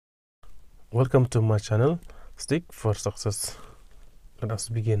Welcome to my channel, Stick for Success. Let us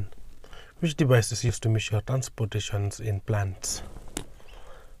begin. Which device is used to measure transportations in plants?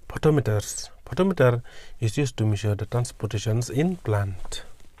 Potometers. Potometer is used to measure the transportations in plant.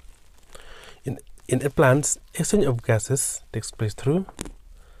 In a plant, exchange of gases takes place through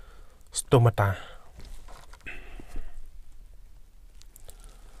stomata.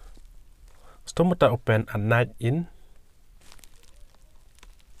 Stomata open at night in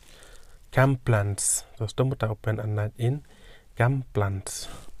gum plants. So stomata open at night in gum plants.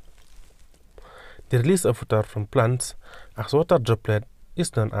 The release of water from plants as water droplet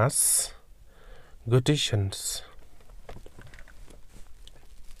is known as gutations.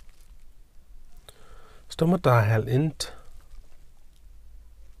 Stomata held in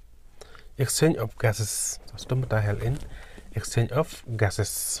exchange of gases. So stomata held in exchange of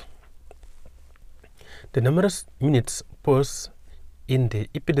gases. The numerous minute pores in the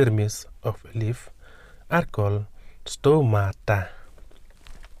epidermis of a leaf are called stomata.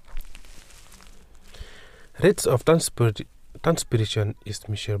 Rates of transpiration is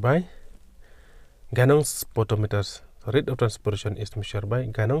measured by Ganong's potometers. The rate of transpiration is measured by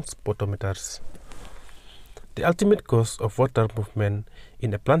Ganong's potometers. The ultimate cause of water movement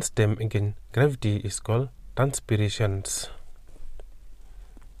in a plant stem against gravity is called transpirations.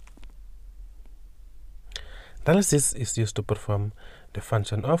 Dialysis is used to perform the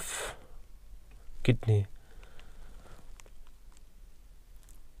function of kidney.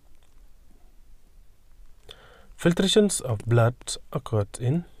 Filtrations of blood occur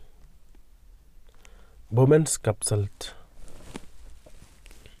in Bowmen's capsule.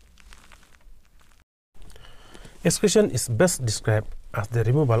 Excretion is best described as the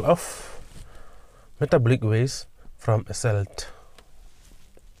removal of metabolic waste from a cell.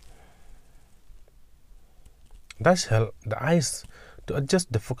 Thus help the eyes to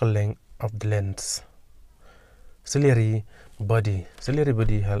adjust the focal length of the lens. Ciliary body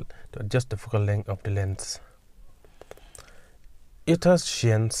help to adjust the focal length of the lens.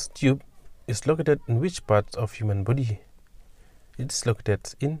 Eustachian's tube is located in which part of human body? It is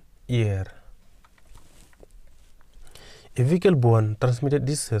located in ear. Vehicle-borne transmitted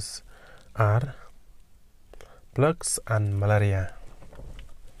diseases are plagues and malaria.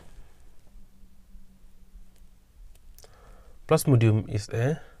 Plasmodium is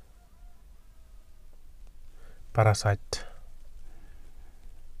a parasite.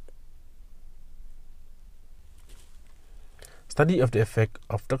 Study of the effect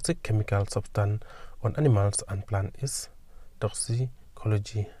of toxic chemical substance on animals and plants is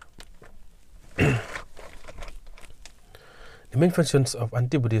toxicology. The main functions of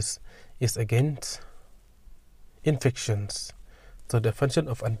antibodies is against infections. So the function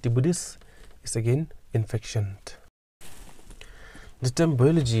of antibodies is against infection. The term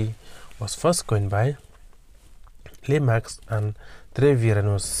biology was first coined by Lamarck and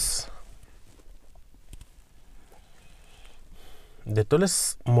Treviranus. The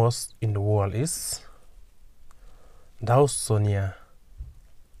tallest moss in the world is Dawsonia.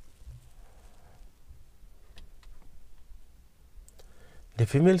 The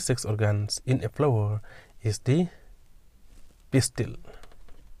female sex organs in a flower is the pistil.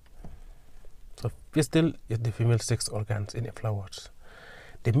 So pistil is the female sex organs in a flower.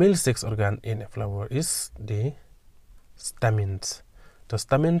 The male sex organ in a flower is the stamens. The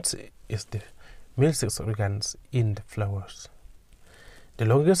stamens is the male sex organs in the flowers. The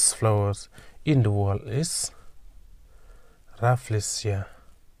longest flowers in the world is Rafflesia.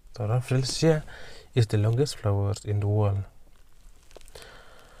 So Rafflesia is the longest flowers in the world.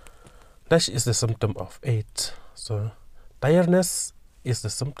 That is the symptom of AIDS. So tiredness is the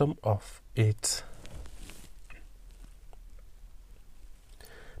symptom of AIDS.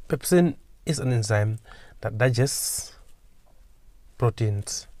 Pepsin is an enzyme that digests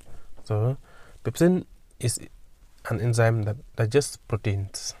proteins. So pepsin is an enzyme that digests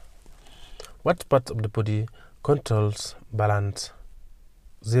proteins. What part of the body controls balance?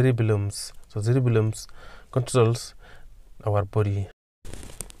 Cerebellums. So cerebellums controls our body.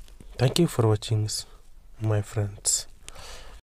 Thank you for watching, my friends.